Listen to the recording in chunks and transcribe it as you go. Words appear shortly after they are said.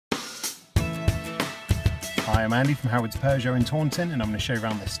Hi, I'm Andy from Howard's Peugeot in Taunton, and I'm going to show you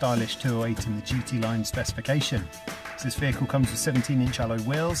around this stylish 208 in the GT line specification. So this vehicle comes with 17-inch alloy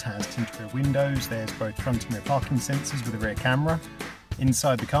wheels, has tinted rear windows, there's both front and rear parking sensors with a rear camera.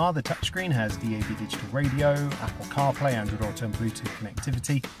 Inside the car, the touchscreen has DAB digital radio, Apple CarPlay, Android Auto and Bluetooth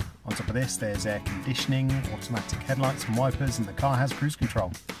connectivity. On top of this, there's air conditioning, automatic headlights and wipers, and the car has cruise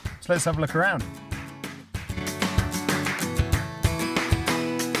control. So let's have a look around.